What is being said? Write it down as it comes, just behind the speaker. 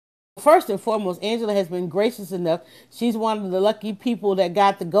first and foremost, Angela has been gracious enough. She's one of the lucky people that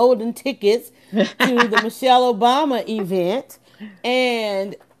got the golden tickets to the Michelle Obama event.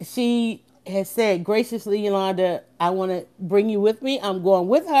 And she has said graciously, Yolanda, I want to bring you with me. I'm going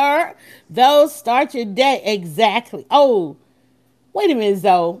with her. Those start your day. Exactly. Oh, wait a minute,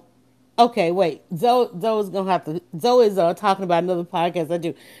 Zoe. Okay, wait. Zoe's gonna have to. Zoe is talking about another podcast I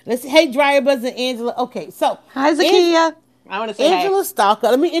do. Let's. Hey, Dryer Buzz and Angela. Okay, so Hi, Angela, Zakia. I want to say hey. Angela Stalker.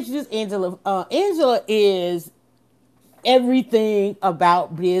 Let me introduce Angela. Angela is everything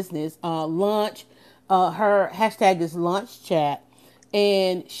about business. Lunch. Her hashtag is lunch chat,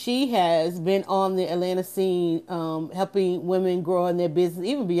 and she has been on the Atlanta scene, helping women grow in their business,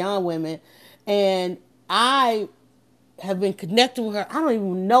 even beyond women. And I have been connecting with her. I don't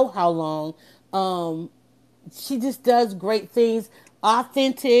even know how long. Um, she just does great things,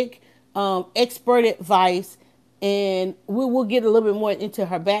 authentic, expert advice, and we will get a little bit more into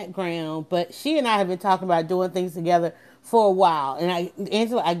her background. But she and I have been talking about doing things together for a while. And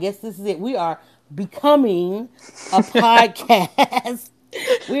Angela, I guess this is it. We are becoming a podcast.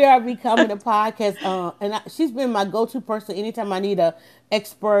 We are becoming a podcast, she's been my go-to person anytime I need a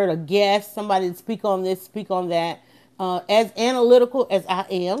expert, a guest, somebody to speak on this, speak on that. As analytical as I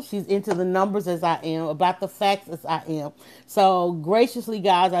am, she's into the numbers as I am, about the facts as I am. So graciously,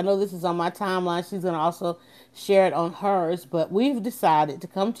 guys, I know this is on my timeline. She's going to also share it on hers, but we've decided to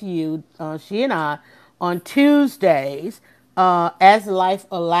come to you, she and I, on Tuesdays, as life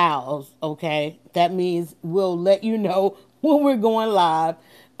allows. Okay, that means we'll let you know when we're going live,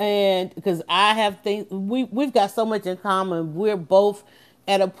 and because I have things, we've got so much in common. We're both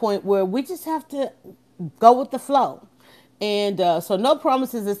at a point where we just have to go with the flow. And so, no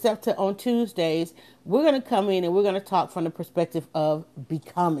promises except to on Tuesdays, we're going to come in and we're going to talk from the perspective of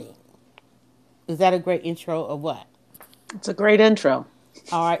becoming. Is that a great intro or what? It's a great intro.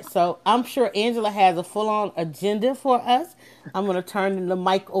 All right, so I'm sure Angela has a full on agenda for us. I'm going to turn the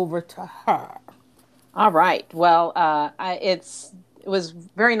mic over to her. All right. Well, it was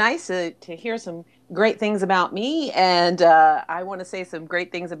very nice to hear some great things about me, and I want to say some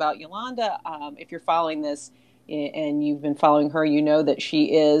great things about Yolanda. If you're following this and you've been following her, you know that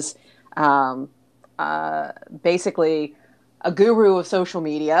she is um, basically a guru of social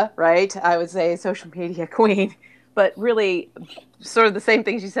media, right? I would say social media queen, but really sort of the same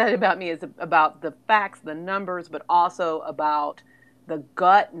things you said about me is about the facts, the numbers, but also about the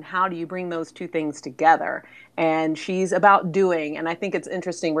gut and how do you bring those two things together. And she's about doing, and I think it's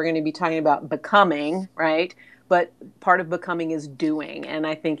interesting. We're going to be talking about becoming, right? But part of becoming is doing. And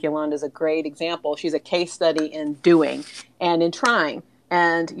I think Yolanda's a great example. She's a case study in doing and in trying.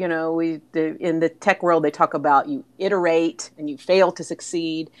 And, you know, in the tech world, they talk about you iterate and you fail to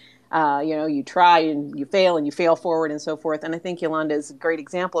succeed. You know, you try and you fail forward and so forth. And I think Yolanda is a great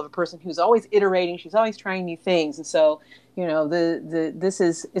example of a person who's always iterating. She's always trying new things. And so, you know,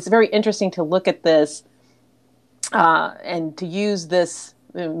 it's very interesting to look at this and to use this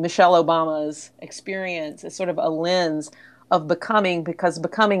Michelle Obama's experience as sort of a lens of becoming, because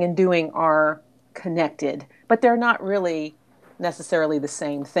becoming and doing are connected, but they're not really necessarily the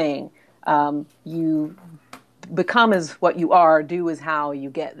same thing. You become is what you are, do is how you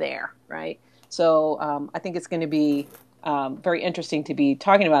get there, right? So I think it's going to be very interesting to be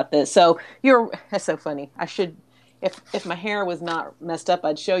talking about this. So that's so funny. I should, if my hair was not messed up,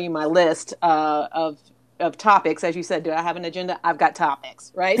 I'd show you my list of topics. As you said, do I have an agenda? I've got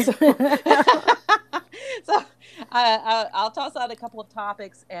topics, right? So, so I'll toss out a couple of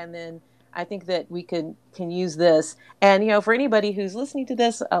topics, and then I think that we can use this. And, you know, for anybody who's listening to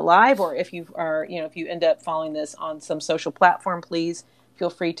this live, or if you are, you know, if you end up following this on some social platform, please feel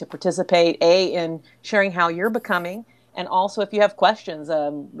free to participate, in sharing how you're becoming. And also, if you have questions,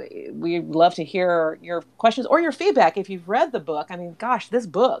 we'd love to hear your questions or your feedback. If you've read the book, I mean, gosh, this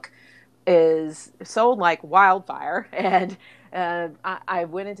book is sold like wildfire. And I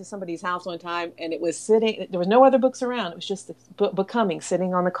went into somebody's house one time, and it was sitting. There was no other books around. It was just the book Becoming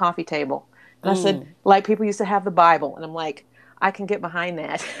sitting on the coffee table. And I said, like people used to have the Bible, and I'm like, I can get behind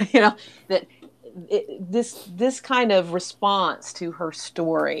that. You know, that this kind of response to her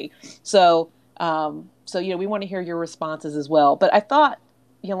story. So you know, we want to hear your responses as well. But I thought,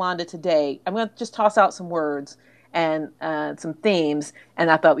 Yolanda, today I'm going to just toss out some words and some themes,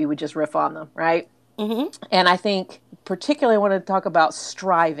 and I thought we would just riff on them, right? And I think particularly I want to talk about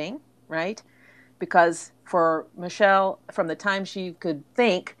striving, right? Because for Michelle, from the time she could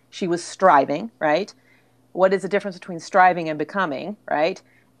think, she was striving, right? What is the difference between striving and becoming, right?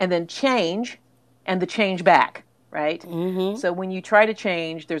 And then change and the change back, right? Mm-hmm. So when you try to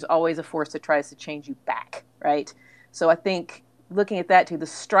change, there's always a force that tries to change you back, right? So I think looking at that too, the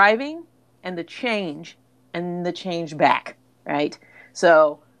striving and the change back, right?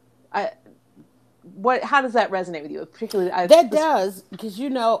 So, I, how does that resonate with you? Particularly, That does, because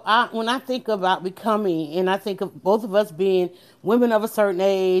when I think about becoming, and I think of both of us being women of a certain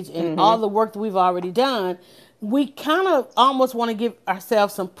age, and all mm-hmm, the work that we've already done, we kind of almost want to give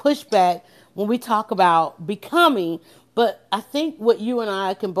ourselves some pushback when we talk about becoming. But I think what you and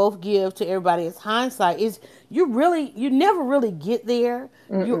I can both give to everybody as hindsight is you never really get there.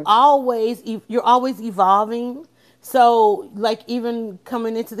 mm-mm. You're always evolving. So, like, even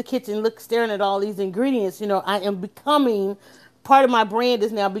coming into the kitchen, staring at all these ingredients, I am becoming, part of my brand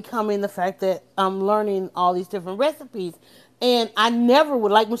is now becoming the fact that I'm learning all these different recipes. And I never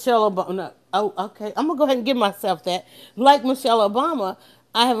would, like Michelle Obama. No, oh, okay. I'm going to go ahead and give myself that. Like Michelle Obama,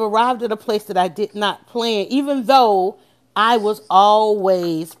 I have arrived at a place that I did not plan, even though I was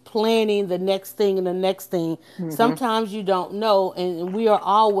always planning the next thing and the next thing. Mm-hmm. Sometimes you don't know, and we are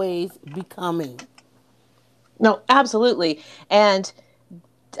always becoming. No, absolutely. And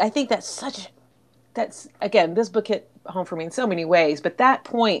I think that's again, this book hit home for me in so many ways, but that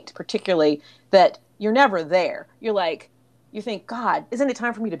point particularly, that you're never there. You're like, you think, God, isn't it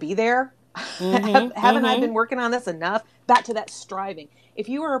time for me to be there? Mm-hmm. Haven't I been Mm-hmm. working on this enough? Back to that striving. If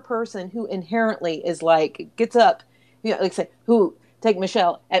you are a person who inherently is like, gets up, like say, who take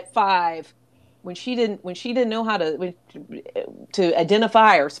Michelle at 5, when she didn't know how to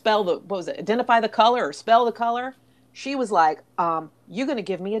identify or spell the, what was it, identify the color or spell the color, she was like, you're going to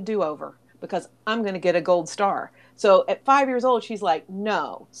give me a do-over because I'm going to get a gold star. So at 5 years old, she's like,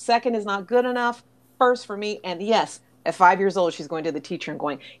 no, second is not good enough, first for me. And yes, at 5 years old, she's going to the teacher and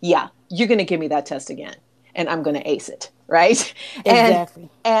going, yeah, you're going to give me that test again and I'm going to ace it. Right. Exactly.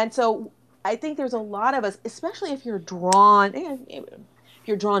 And so I think there's a lot of us, especially if you're drawn, if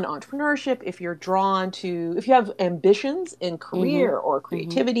you're drawn to entrepreneurship, if you have ambitions in Mm-hmm. career or Mm-hmm.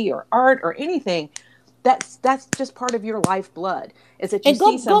 creativity or art or anything, that's just part of your lifeblood, is that you And see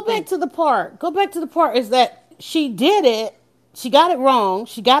go back something. to the part. Go back to the part is that she did it. She got it wrong.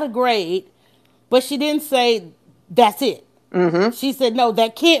 She got a grade, but she didn't say that's it. Mm-hmm. She said, no,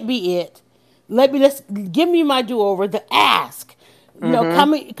 that can't be it. Let's give me my do over. The ask.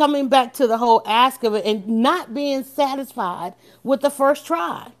 Mm-hmm. Coming back to the whole ask of it and not being satisfied with the first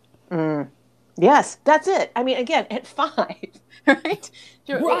try. Mm. Yes, that's it. I mean, again, at 5, right?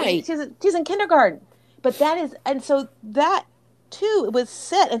 Right. She's in kindergarten, but that is, and so that too was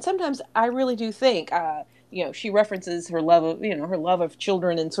set. And sometimes I really do think, she references her love of, her love of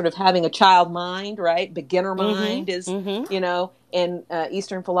children and sort of having a child mind, right? Beginner mind Mm-hmm. is, Mm-hmm. in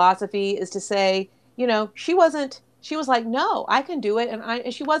Eastern philosophy is to say, she was like, no, I can do it,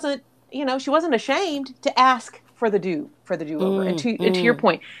 and she wasn't ashamed to ask for the do over. And to your Mm-hmm.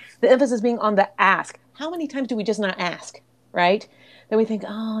 point, the emphasis being on the ask. How many times do we just not ask, right? Then we think,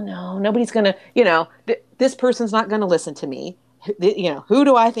 oh no, nobody's gonna, this person's not gonna listen to me. Who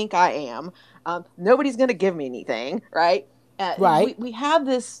do I think I am? Nobody's gonna give me anything, right? Right. We have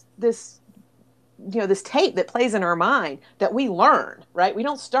this tape that plays in our mind that we learn, right? We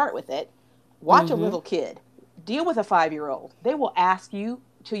don't start with it. Watch a Mm-hmm. little kid deal with a 5-year-old. They will ask you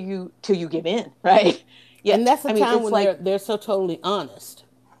till you give in, right? Yeah, And that's the I mean, time it's when like, they're so totally honest.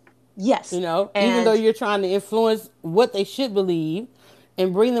 yes, Even though and you're trying to influence what they should believe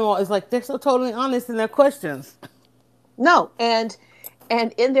and bring them all, it's like they're so totally honest in their questions. no, and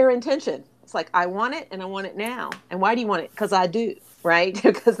in their intention, it's like, I want it and I want it now. And why do you want it? Because I do, right?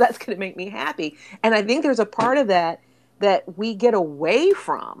 Because that's going to make me happy. And I think there's a part of that we get away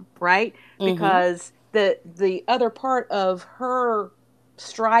from, right? Mm-hmm. Because the other part of her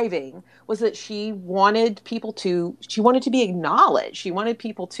striving was that she wanted to be acknowledged. She wanted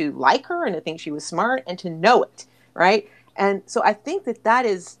people to like her and to think she was smart and to know it, right? And so I think that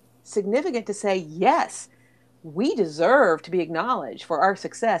is significant to say, yes, we deserve to be acknowledged for our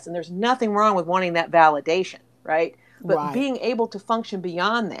success, and there's nothing wrong with wanting that validation, right? But Right. being able to function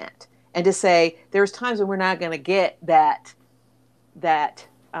beyond that and to say there's times when we're not going to get that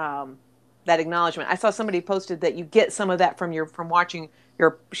um, that acknowledgement. I saw somebody posted that you get some of that from watching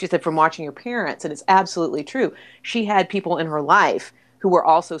your, she said, from watching your parents, and it's absolutely true. She had people in her life who were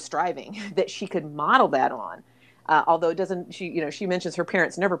also striving that she could model that on. Although it doesn't, she mentions her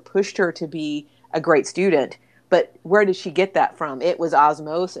parents never pushed her to be a great student, but where did she get that from? It was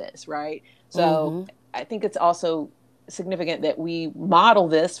osmosis, right? So Mm-hmm. I think it's also significant that we model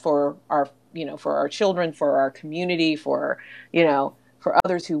this for our children, for our community, for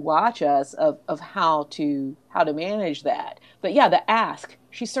others who watch us, of how to manage that. But yeah, the ask.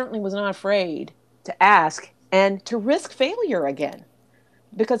 She certainly was not afraid to ask and to risk failure again.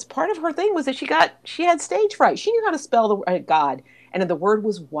 because part of her thing was that she had stage fright. She knew how to spell the God, and the word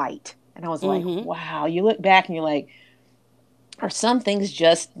was white. And I was like, Mm-hmm. wow. You look back and you're like, are some things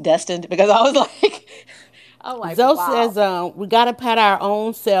just destined? Because I was like, I'm like, Zoe wow. says, we got to pat our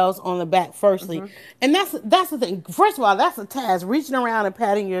own selves on the back firstly. Mm-hmm. And that's the thing. First of all, that's a task, reaching around and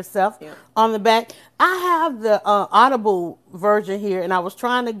patting yourself Yeah. on the back. I have the Audible version here, and I was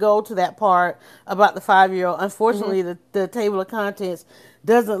trying to go to that part about the 5-year-old. Mm-hmm. Unfortunately, the table of contents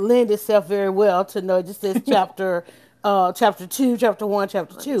doesn't lend itself very well to know. It just says chapter 2, chapter 1,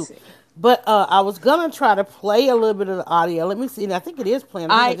 chapter Let me 2. see. But I was gonna try to play a little bit of the audio. Let me see. And I think it is playing.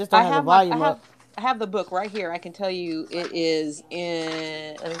 I think I I just I don't have the have my volume up. I have the book right here. I can tell you it is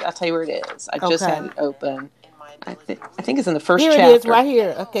in. I'll tell you where it is. I just Okay. had it open. I think it's in the first Here it is, chapter. right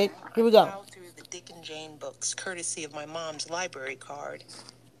here. Okay, here we go. Through the Dick and Jane books, courtesy of my mom's library card,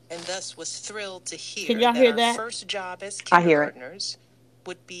 and thus was thrilled to Can hear y'all that hear our that? first job as I hear it. kindergartners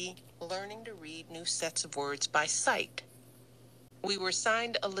would be learning to read new sets of words by sight. We were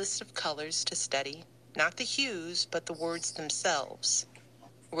assigned a list of colors to study, not the hues, but the words themselves: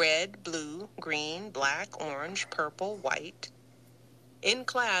 red, blue, green, black, orange, purple, white. In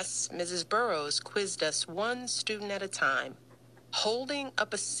class, Mrs. Burrows quizzed us one student at a time, holding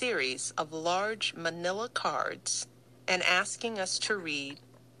up a series of large manila cards and asking us to read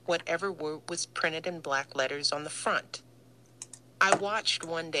whatever word was printed in black letters on the front. I watched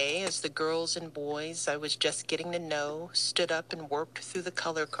one day as the girls and boys I was just getting to know stood up and worked through the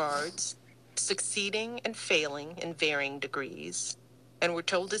color cards, succeeding and failing in varying degrees, and were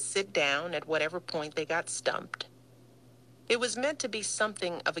told to sit down at whatever point they got stumped. It was meant to be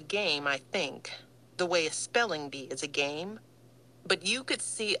something of a game, I think, the way a spelling bee is a game, but you could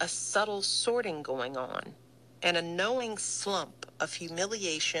see a subtle sorting going on and a knowing slump of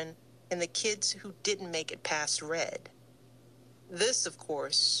humiliation in the kids who didn't make it past red. This, of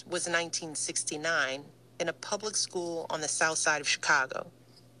course, was 1969 in a public school on the south side of Chicago.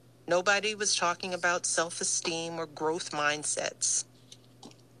 Nobody was talking about self-esteem or growth mindsets.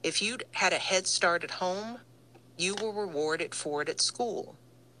 If you'd had a head start at home, you were rewarded for it at school,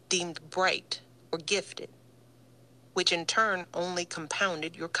 deemed bright or gifted, which in turn only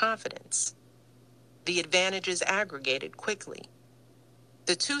compounded your confidence. The advantages aggregated quickly.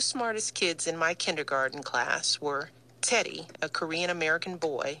 The two smartest kids in my kindergarten class were Teddy, a Korean American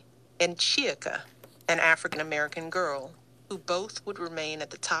boy, and Chiaka, an African American girl, who both would remain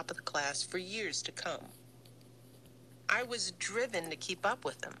at the top of the class for years to come. I was driven to keep up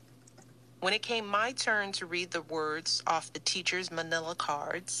with them. When it came my turn to read the words off the teacher's manila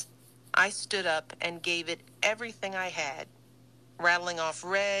cards, I stood up and gave it everything I had, rattling off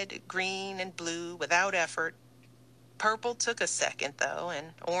red, green, and blue without effort. Purple took a second, though,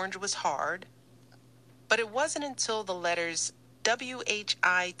 and orange was hard. But it wasn't until the letters WHITE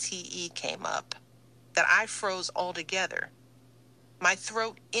came up that I froze altogether. My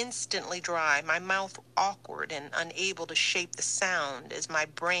throat instantly dry, my mouth awkward and unable to shape the sound as my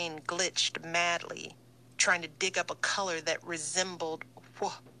brain glitched madly, trying to dig up a color that resembled,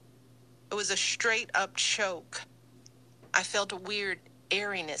 whoa, it was a straight up choke. I felt a weird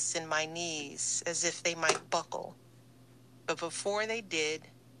airiness in my knees, as if they might buckle. But before they did,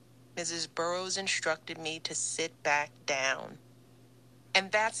 Mrs. Burrows instructed me to sit back down.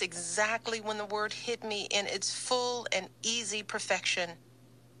 And that's exactly when the word hit me in its full and easy perfection.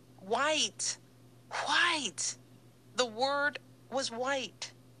 White. White. The word was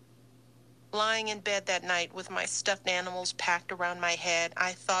white. Lying in bed that night with my stuffed animals packed around my head,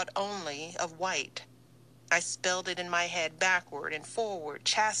 I thought only of white. I spelled it in my head backward and forward,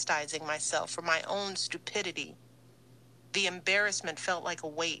 chastising myself for my own stupidity. The embarrassment felt like a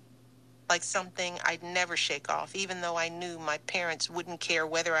weight, like something I'd never shake off, even though I knew my parents wouldn't care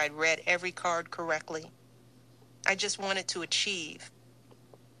whether I'd read every card correctly. I just wanted to achieve.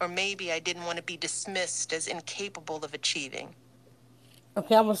 Or maybe I didn't want to be dismissed as incapable of achieving.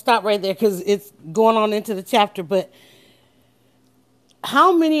 Okay, I'm gonna stop right there because it's going on into the chapter. But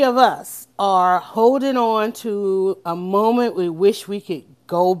how many of us are holding on to a moment we wish we could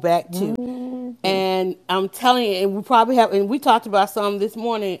go back to? Mm-hmm. And I'm telling you, and we probably have, and we talked about some this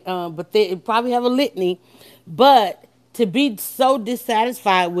morning, but they probably have a litany. But to be so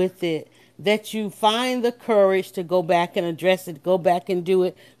dissatisfied with it that you find the courage to go back and address it, go back and do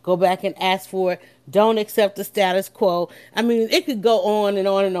it, go back and ask for it, don't accept the status quo. I mean, it could go on and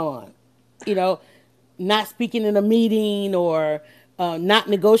on and on. You know, not speaking in a meeting or not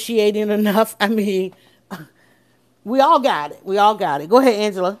negotiating enough. I mean, we all got it. We all got it. Go ahead,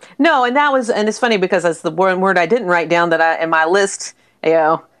 Angela. No, and it's funny because that's the one word I didn't write down in my list,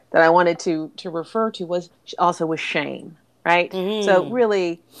 that I wanted to refer to was shame. right? So Mm-hmm.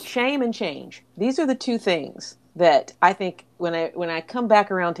 really, shame and change. These are the two things that I think when I come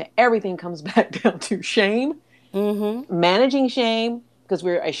back around to everything comes back down to shame, Mm-hmm. managing shame, because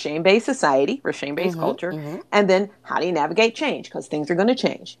we're a shame-based society, we're a shame-based Mm-hmm. culture, Mm-hmm. and then how do you navigate change? Because things are going to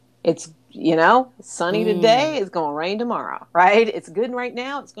change. It's sunny Mm. today, it's going to rain tomorrow, right? It's good right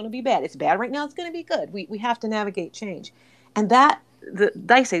now, it's going to be bad. It's bad right now, it's going to be good. We have to navigate change, and like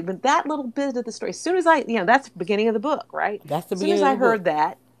I say, but that little bit of the story. As soon as that's the beginning of the book, right? That's the As soon as beginning of I the book. heard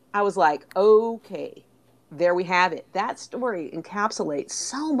that, I was like, okay, there we have it. That story encapsulates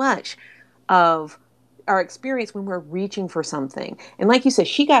so much of our experience when we're reaching for something. And like you said,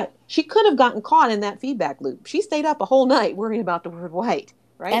 she could have gotten caught in that feedback loop. She stayed up a whole night worrying about the word white,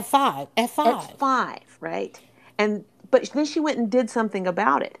 right? At five. At At five. 5, right? And but then she went and did something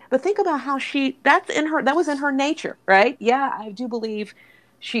about it. But think about how that was in her nature, right? Yeah, I do believe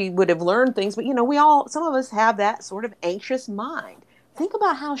she would have learned things, but some of us have that sort of anxious mind. Think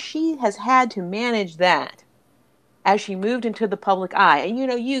about how she has had to manage that as she moved into the public eye.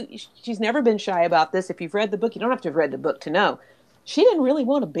 And she's never been shy about this. If you've read the book, you don't have to have read the book to know. She didn't really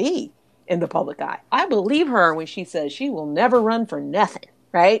want to be in the public eye. I believe her when she says she will never run for nothing,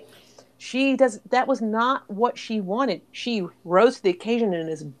 right? That was not what she wanted. She rose to the occasion and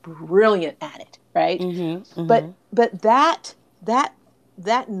is brilliant at it, right? Mm-hmm. Mm-hmm. But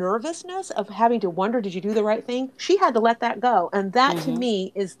that nervousness of having to wonder, did you do the right thing? She had to let that go. And that to Mm-hmm.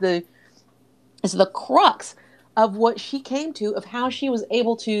 me is the crux of what she came to, of how she was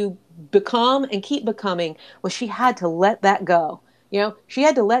able to become and keep becoming, was she had to let that go. She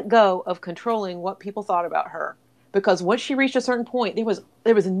had to let go of controlling what people thought about her, because once she reached a certain point,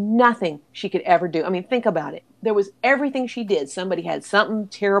 there was nothing she could ever do. I mean, think about it. There was everything she did. Somebody had something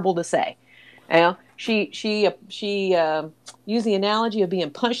terrible to say. She used the analogy of being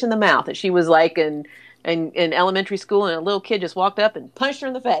punched in the mouth. That she was like in elementary school, and a little kid just walked up and punched her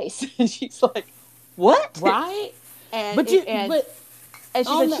in the face, and she's like, "What?" Right. and But you. and But and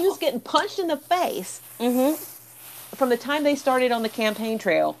she on said the. she was getting punched in the face Mm-hmm. from the time they started on the campaign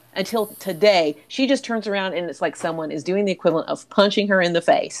trail until today. She just turns around and it's like someone is doing the equivalent of punching her in the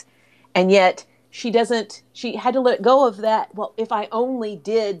face, and yet she doesn't. She had to let go of that. Well, if I only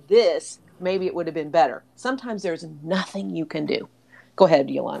did this, maybe it would have been better. Sometimes there's nothing you can do. Go ahead,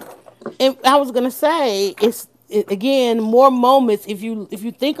 Yolanda. And I was gonna say again more moments if you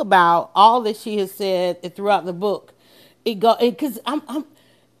think about all that she has said throughout the book, it go because I'm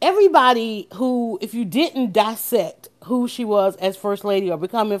everybody who, if you didn't dissect who she was as first lady or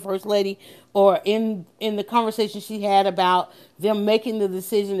becoming first lady, or in the conversation she had about them making the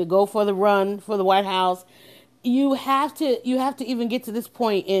decision to go for the run for the White House, you have to even get to this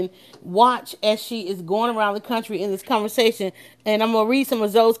point and watch as she is going around the country in this conversation. And I'm gonna read some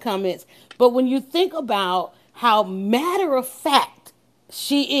of those comments. But when you think about how matter of fact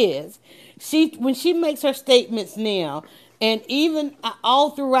she is, she when she makes her statements now, and even all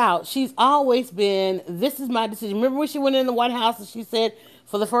throughout, she's always been, this is my decision. Remember when she went in the White House and she said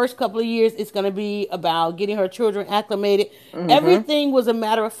for the first couple of years it's going to be about getting her children acclimated. Mm-hmm. Everything was a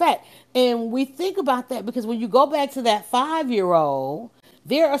matter of fact. And we think about that because when you go back to that 5-year-old,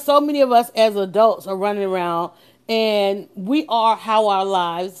 there are so many of us as adults are running around, and we are how our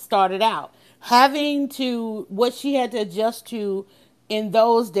lives started out. Having to, what she had to adjust to in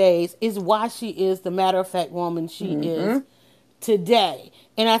those days is why she is the matter of fact woman she is Mm-hmm. today.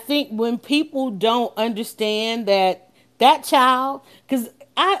 And I think when people don't understand that child, because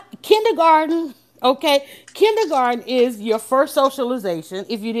kindergarten, okay, kindergarten is your first socialization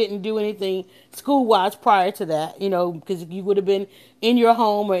if you didn't do anything school wise prior to that, because you would have been in your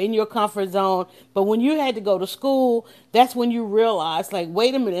home or in your comfort zone. But when you had to go to school, that's when you realize, like,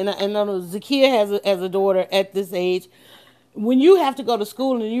 wait a minute. And I know Zakia has a daughter at this age. When you have to go to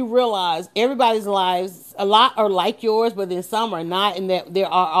school and you realize everybody's lives, a lot are like yours, but then some are not, and that there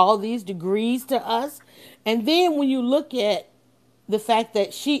are all these degrees to us. And then when you look at the fact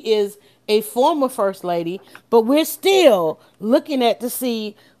that she is a former first lady, but we're still looking at her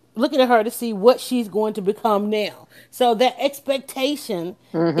to see what she's going to become now. So that expectation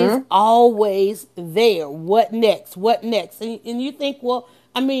is Mm-hmm. always there. What next? What next? And you think, well,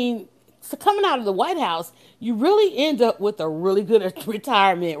 I mean, so coming out of the White House, you really end up with a really good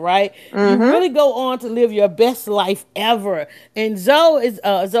retirement, right? You Mm-hmm. really go on to live your best life ever. And Zoe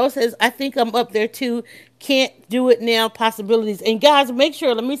says, I think I'm up there too. Can't do it now. Possibilities. And guys, make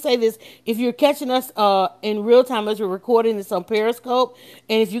sure. Let me say this: if you're catching us in real time as we're recording this on Periscope,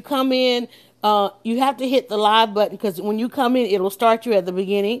 and if you come in You have to hit the live button because when you come in, it'll start you at the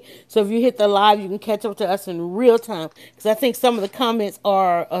beginning. So if you hit the live, you can catch up to us in real time. Because I think some of the comments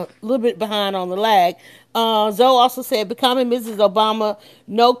are a little bit behind on the lag. Zoe also said, "Becoming Mrs. Obama,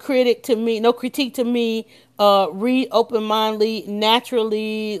 no critic to me, no critique to me. Read open-mindedly,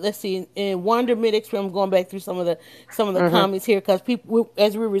 naturally." Let's see, in wonderment extreme. I'm going back through some of the comments here because people,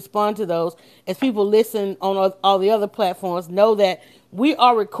 as we respond to those, as people listen on all the other platforms, know that we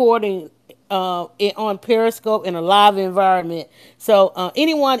are recording on Periscope in a live environment. So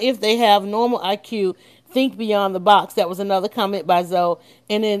anyone, if they have normal IQ, think beyond the box. That was another comment by Zoe.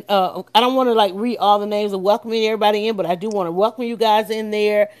 And then I don't want to like read all the names of welcoming everybody in, but I do want to welcome you guys in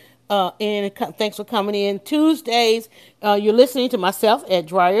there. Thanks for coming in. Tuesdays, you're listening to myself at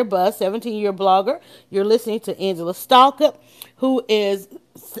Dryer Buzz, 17-year blogger. You're listening to Angela Stalkup, who is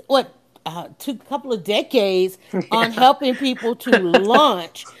took a couple of decades on helping people to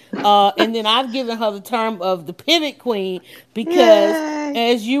launch. And then I've given her the term of the pivot queen because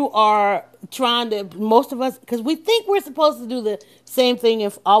as you are trying to, most of us, because we think we're supposed to do the same thing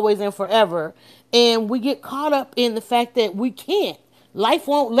if always and forever. And we get caught up in the fact that we can't. Life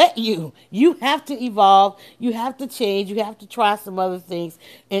won't let you. You have to evolve. You have to change. You have to try some other things.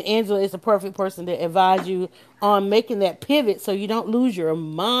 And Angela is the perfect person to advise you on making that pivot so you don't lose your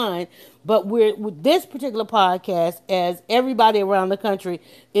mind. But we're with this particular podcast, as everybody around the country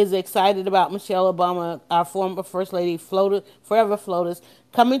is excited about Michelle Obama, our former First Lady, Forever Floaters,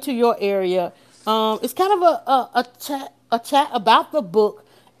 coming to your area. It's kind of a chat about the book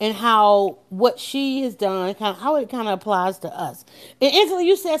and how what she has done, kind of how it kind of applies to us. And Angela,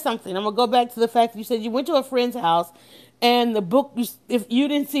 you said something. I'm gonna go back to the fact that you said you went to a friend's house, and the book, if you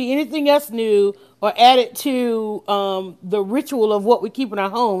didn't see anything else new or added to the ritual of what we keep in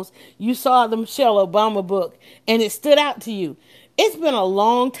our homes, you saw the Michelle Obama book, and it stood out to you. It's been a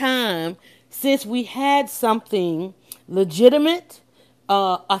long time since we had something legitimate,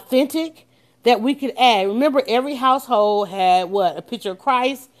 authentic, that we could add. Remember, every household had a picture of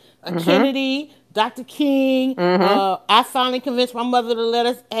Christ, a Kennedy, Dr. King. I finally convinced my mother to let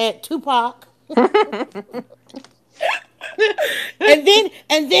us add Tupac. and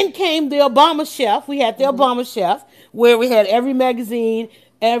then came the Obama Chef. We had the Obama Chef, where we had every magazine,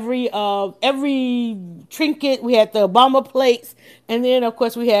 every trinket. We had the Obama plates, and then of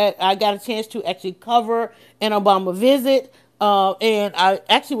course I got a chance to actually cover an Obama visit. And I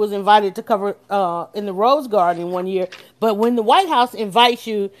actually was invited to cover in the Rose Garden one year. But when the White House invites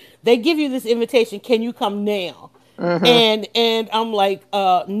you, they give you this invitation: "Can you come now?" And I'm like,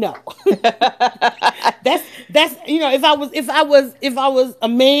 no. that's if I was a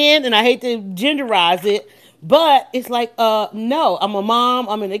man, and I hate to genderize it, but it's like, no, I'm a mom.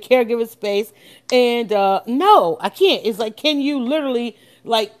 I'm in a caregiver space, and no, I can't. It's like, can you literally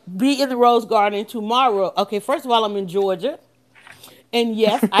like be in the Rose Garden tomorrow? Okay, first of all, I'm in Georgia. And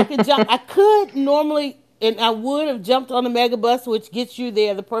yes, I could jump. I could normally, and I would have jumped on the mega bus, which gets you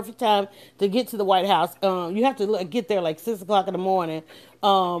there the perfect time to get to the White House. You have to get there like 6 o'clock in the morning.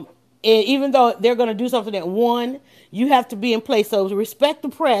 And even though they're going to do something at 1, you have to be in place. So respect the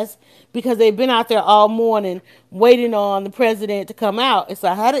press because they've been out there all morning waiting on the president to come out. And so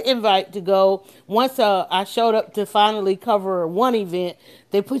I had an invite to go. Once I showed up to finally cover one event,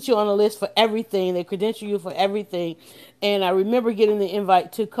 they put you on a list for everything. They credential you for everything. And I remember getting the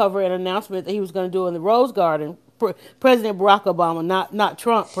invite to cover an announcement that he was going to do in the Rose Garden. President Barack Obama, not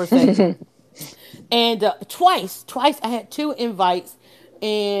Trump per se. And twice I had 2 invites,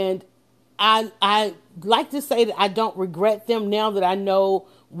 and I like to say that I don't regret them now that I know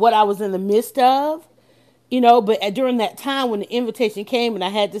what I was in the midst of, but during that time when the invitation came and I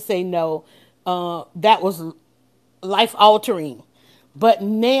had to say no, that was life altering. But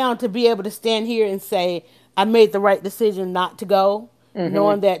now to be able to stand here and say I made the right decision not to go,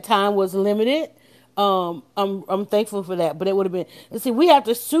 knowing that time was limited, I'm thankful for that. But it would have been, we have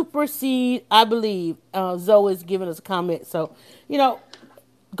to supersede, I believe. Zoe is giving us a comment. So,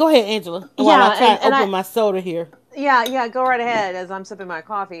 go ahead, Angela, while I try to open my soda here. Yeah, go right ahead as I'm sipping my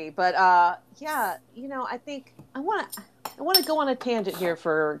coffee. But I think I want to go on a tangent here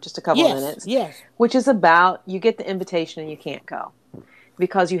for just a couple of minutes. Yes. Which is about, you get the invitation and you can't go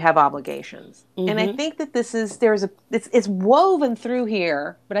because you have obligations. And I think that it's woven through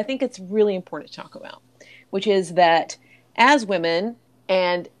here, but I think it's really important to talk about, which is that as women,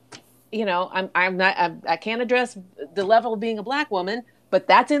 and I can't address the level of being a Black woman, but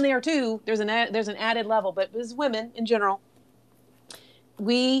that's in there too. There's an added level. But as women in general,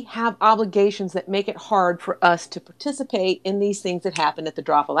 we have obligations that make it hard for us to participate in these things that happen at the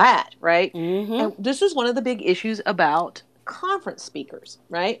drop of a hat, right? And this is one of the big issues about conference speakers,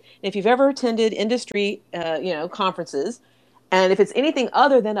 right? And if you've ever attended industry, conferences, and if it's anything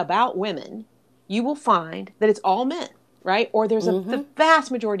other than about women, you will find that it's all men, right? Or there's the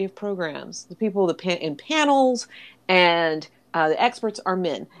vast majority of programs, the people in panels and the experts are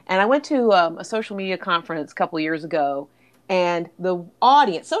men. And I went to a social media conference a couple of years ago, and the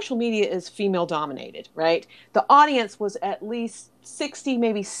audience, social media is female dominated, right? The audience was at least 60,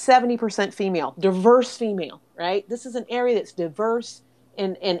 maybe 70% female, diverse female, right? This is an area that's diverse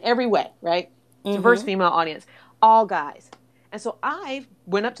in every way, right? Diverse female audience, all guys. And so I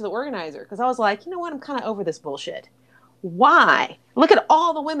went up to the organizer because I was like, you know what? I'm kind of over this bullshit. Why? Look at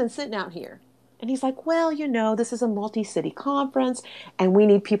all the women sitting out here. And he's like, well, this is a multi-city conference and we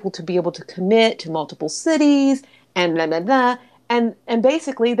need people to be able to commit to multiple cities and blah, blah, blah. And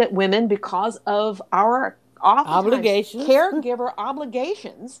basically that women, because of our obligations, caregiver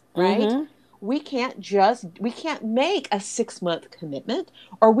obligations, right? We can't make a 6-month commitment,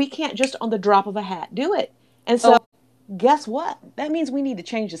 or we can't just on the drop of a hat do it. And so guess what? That means we need to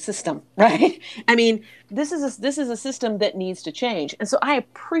change the system, right? I mean, this is a system that needs to change. And so I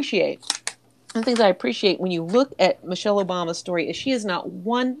appreciate the things I appreciate when you look at Michelle Obama's story is she is not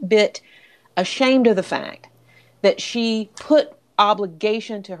one bit ashamed of the fact that she put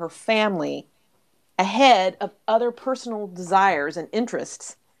obligation to her family ahead of other personal desires and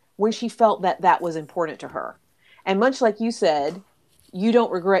interests when she felt that that was important to her. And much like you said, you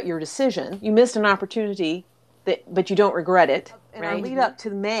don't regret your decision. You missed an opportunity, but you don't regret it. In our lead up to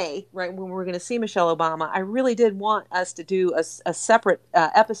May, right, when we're going to see Michelle Obama, I really did want us to do a separate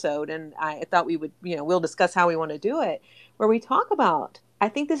episode, and I thought we would, we'll discuss how we want to do it, where we talk about, I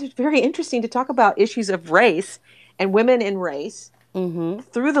think this is very interesting to talk about issues of race and women in race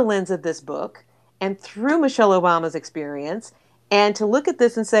through the lens of this book and through Michelle Obama's experience, and to look at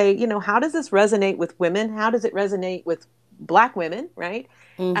this and say, how does this resonate with women? How does it resonate with Black women, right?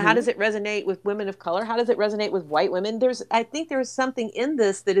 How does it resonate with women of color? How does it resonate with white women? I think there's something in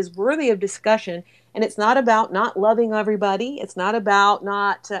this that is worthy of discussion, and it's not about not loving everybody. It's not about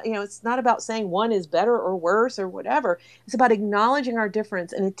it's not about saying one is better or worse or whatever. It's about acknowledging our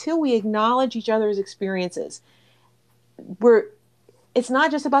difference, and until we acknowledge each other's experiences, it's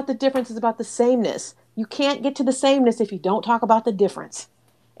not just about the difference, it's about the sameness. You can't get to the sameness if you don't talk about the difference.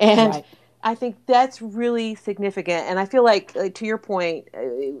 And right. I think that's really significant. And I feel like to your point,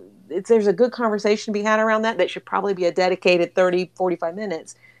 there's a good conversation to be had around that should probably be a dedicated 30, 45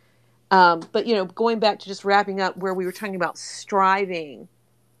 minutes. But, going back to just wrapping up where we were talking about striving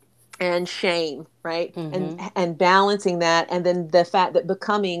and shame, right? And balancing that. And then the fact that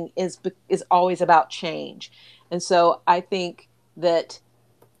becoming is always about change. And so I think that,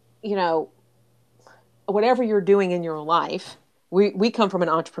 whatever you're doing in your life, we come from an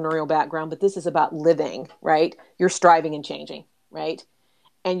entrepreneurial background, but this is about living, right? You're striving and changing, right?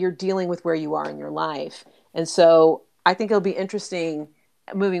 And you're dealing with where you are in your life. And so I think it'll be interesting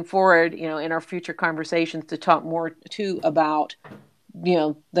moving forward, in our future conversations to talk more too about,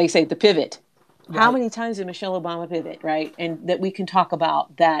 they say the pivot. Right. How many times did Michelle Obama pivot, right? And that we can talk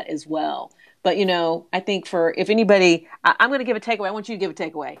about that as well. But, I think if anybody, I'm going to give a takeaway. I want you to give a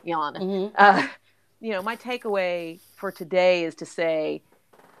takeaway, Yolanda. My takeaway for today is to say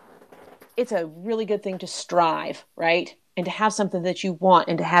it's a really good thing to strive, right? And to have something that you want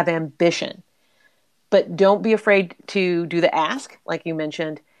and to have ambition. But don't be afraid to do the ask, like you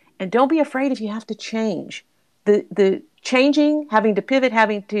mentioned. And don't be afraid if you have to change. The changing, having to pivot,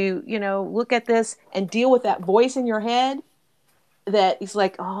 having to, look at this and deal with that voice in your head that is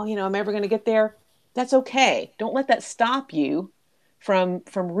like, oh, I'm never going to get there. That's okay. Don't let that stop you from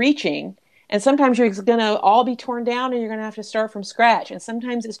reaching. And sometimes you're going to all be torn down and you're going to have to start from scratch. And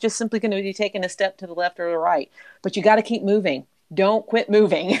sometimes it's just simply going to be taking a step to the left or the right. But you got to keep moving. Don't quit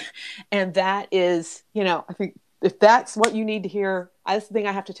moving. And that is, I think if that's what you need to hear, that's the thing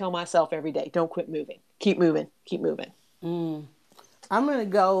I have to tell myself every day. Don't quit moving. Keep moving. Keep moving. I'm going to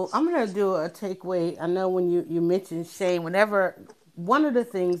do a takeaway. I know when you mentioned shame, one of the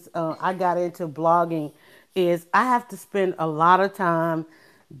things I got into blogging is I have to spend a lot of time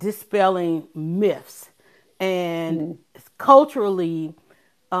dispelling myths, and culturally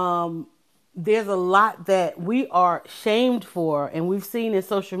there's a lot that we are shamed for, and we've seen in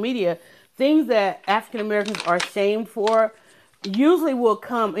social media things that African Americans are shamed for usually will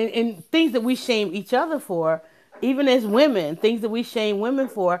come in things that we shame each other for, even as women, things that we shame women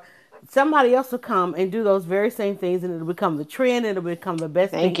for. Somebody else will come and do those very same things, and it'll become the trend, and it'll become the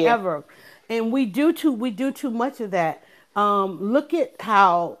best thing ever. And we do too much of that. Look at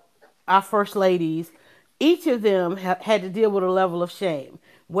how our first ladies, each of them had to deal with a level of shame.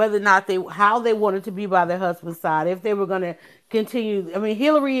 whether or not how they wanted to be by their husband's side, if they were going to continue. I mean,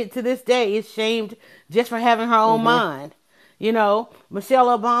 Hillary to this day is shamed just for having her own Mm-hmm. mind. You know, Michelle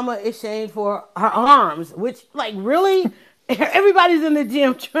Obama is shamed for her arms, which, like, really? Everybody's in the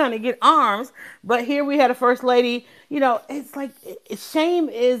gym trying to get arms, but here we had a first lady. You know, it's like shame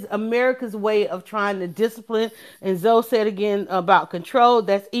is America's way of trying to discipline. And Zoe said again about control.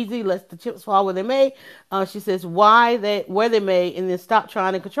 That's easy. Let the chips fall where they may. She says where they may, and then stop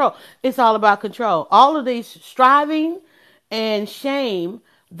trying to control. It's all about control. All of these striving and shame.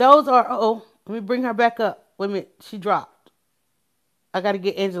 Those are. Oh, let me bring her back up. Wait a minute, she dropped. I got to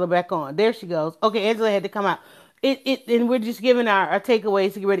get Angela back on. There she goes. Okay, Angela had to come out. And we're just giving our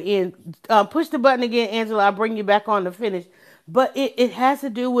takeaways to get ready to end. Push the button again, Angela. I'll bring you back on to finish. But it has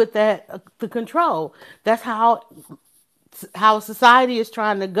to do with that the control. That's how society is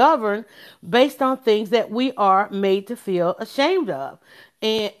trying to govern based on things that we are made to feel ashamed of.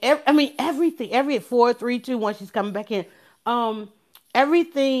 And I mean everything. Every 4, 3, 2, 1. She's coming back in.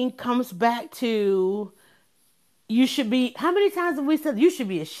 Everything comes back to you should be. How many times have we said you should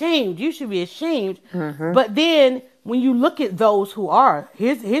be ashamed? You should be ashamed. Mm-hmm. But then when you look at those who are,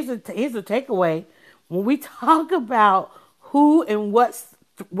 here's a takeaway. When we talk about who and what's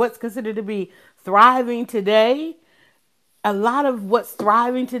considered to be thriving today, a lot of what's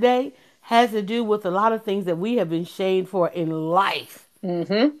thriving today has to do with a lot of things that we have been shamed for in life.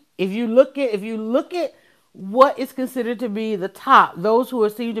 Mm-hmm. If you look at what is considered to be the top, those who are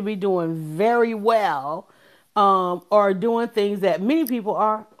seem to be doing very well, are doing things that many people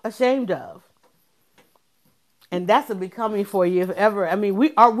are ashamed of, and that's a becoming for you if ever. I mean,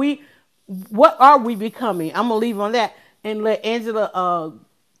 what are we becoming? I'm gonna leave on that and let Angela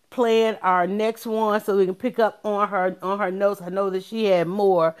plan our next one so we can pick up on her notes. I know that she had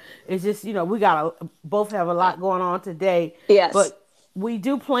more. It's just we gotta both have a lot going on today. Yes. But we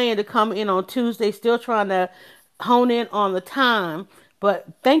do plan to come in on Tuesday. Still trying to hone in on the time. But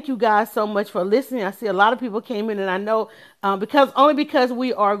thank you guys so much for listening. I see a lot of people came in, and I know because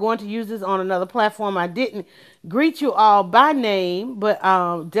we are going to use this on another platform, I didn't greet you all by name, but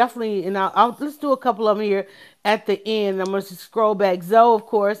definitely, and let's do a couple of them here at the end. I'm going to scroll back. Zoe, of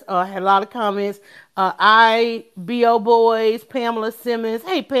course, had a lot of comments. IBO Boys, Pamela Simmons.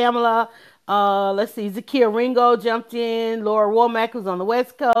 Hey, Pamela. Let's see. Zakia Ringo jumped in. Laura Womack was on the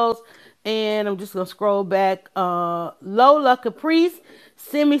West Coast. And I'm just going to scroll back. Lola Caprice,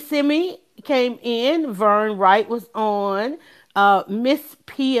 Simi came in. Vern Wright was on. Miss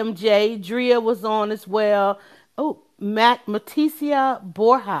PMJ, Drea was on as well. Oh, Maticia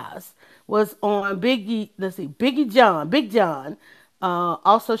Borjas was on. Big John.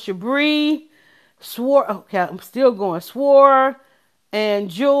 Also Shabri, Swore. Okay, I'm still going. Swore and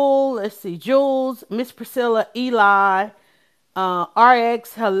Jewel. Let's see, Jules, Miss Priscilla, Eli.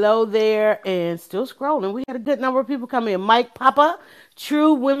 RX, hello there, and still scrolling. We had a good number of people come in. Mike Papa,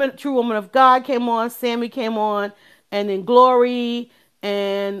 True Woman of God came on. Sammy came on, and then Glory,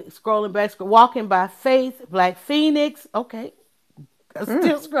 and scrolling back, Walking by Faith, Black Phoenix. Okay,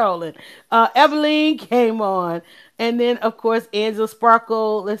 still scrolling. Evelyn came on, and then of course Angela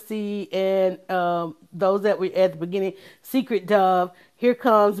Sparkle. Let's see, and those that were at the beginning, Secret Dove. Here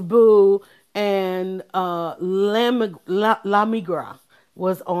comes Boo. And La Migra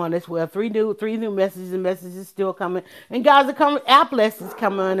was on as well. Three new messages, and messages still coming. And guys, Apple is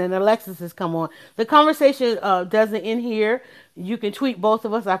coming, and Alexis has come on. The conversation doesn't end here. You can tweet both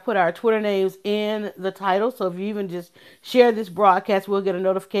of us. I put our Twitter names in the title, so if you even just share this broadcast, we'll get a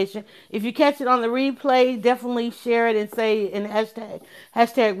notification. If you catch it on the replay, definitely share it and say in hashtag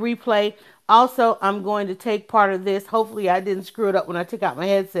replay. Also, I'm going to take part of this. Hopefully, I didn't screw it up when I took out my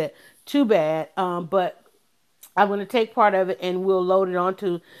headset. Too bad, but I'm going to take part of it and we'll load it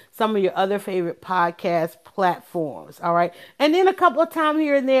onto some of your other favorite podcast platforms. All right. And then a couple of times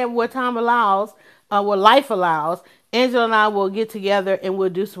here and there where time allows, where life allows, Angela and I will get together and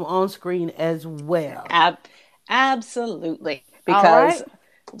we'll do some on screen as well. Absolutely. Because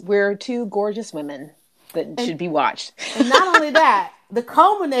we're two gorgeous women that should be watched. And not only that, the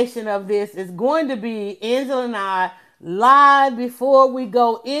culmination of this is going to be Angela and I live before we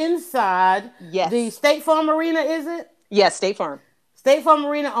go inside the State Farm Arena, is it? Yes, State Farm. State Farm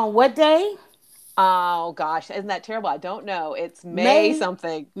Arena on what day? Oh, gosh. Isn't that terrible? I don't know. It's May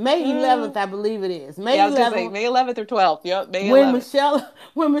something. May 11th, I believe it is. May 11th. May 11th or 12th. Yep, May 11th.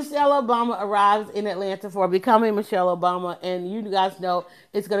 When Michelle Obama arrives in Atlanta for becoming Michelle Obama, and you guys know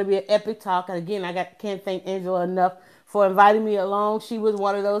it's going to be an epic talk. And again, can't thank Angela enough for inviting me along. She was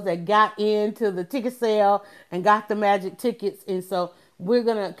one of those that got into the ticket sale and got the magic tickets. And so we're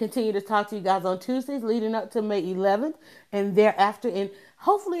going to continue to talk to you guys on Tuesdays leading up to May 11th and thereafter. And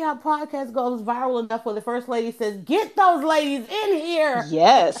Hopefully our podcast goes viral enough where the first lady says, "Get those ladies in here."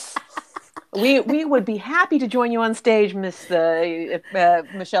 Yes. We would be happy to join you on stage, Miss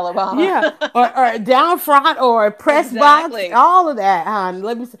Michelle Obama. Yeah, or down front or a press Exactly. box, all of that, hon.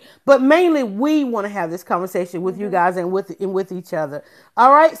 Let me say. But mainly, we want to have this conversation with you guys and with each other.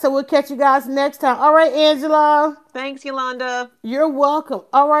 All right, so we'll catch you guys next time. All right, Angela. Thanks, Yolanda. You're welcome.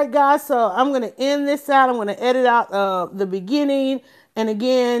 All right, guys. So I'm going to end this out. I'm going to edit out the beginning. And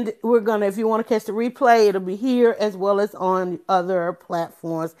again, we're going to, if you want to catch the replay, it'll be here as well as on other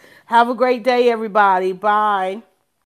platforms. Have a great day, everybody. Bye.